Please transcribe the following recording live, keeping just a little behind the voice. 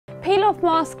peel-off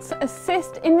masks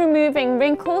assist in removing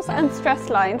wrinkles and stress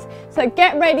lines, so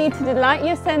get ready to delight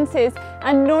your senses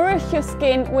and nourish your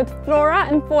skin with Flora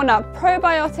and Fauna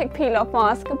Probiotic Peel-Off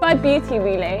Mask by Beauty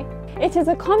Relay. It is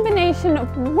a combination of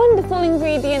wonderful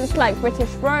ingredients like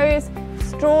British rose,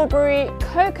 strawberry,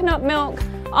 coconut milk,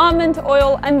 almond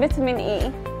oil and vitamin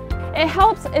E. It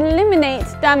helps eliminate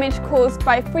damage caused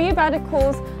by free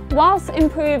radicals whilst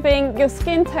improving your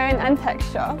skin tone and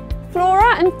texture.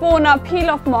 Flora and Fauna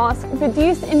Peel-Off Mask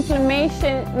reduce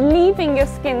inflammation, leaving your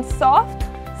skin soft,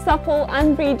 supple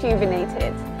and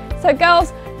rejuvenated. So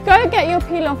girls, go get your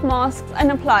peel-off masks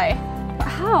and apply. But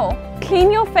how?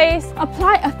 Clean your face,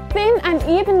 apply a thin and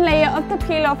even layer of the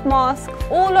peel-off mask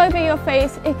all over your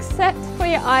face except for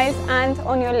your eyes and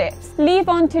on your lips. Leave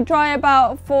on to dry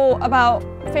for about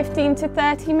 15 to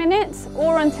 30 minutes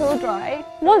or until dry.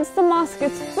 Once the mask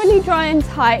is fully dry and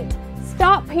tight,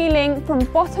 start peeling from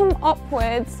bottom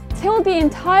upwards till the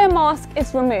entire mask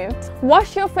is removed.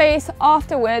 Wash your face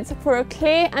afterwards for a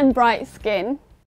clear and bright skin.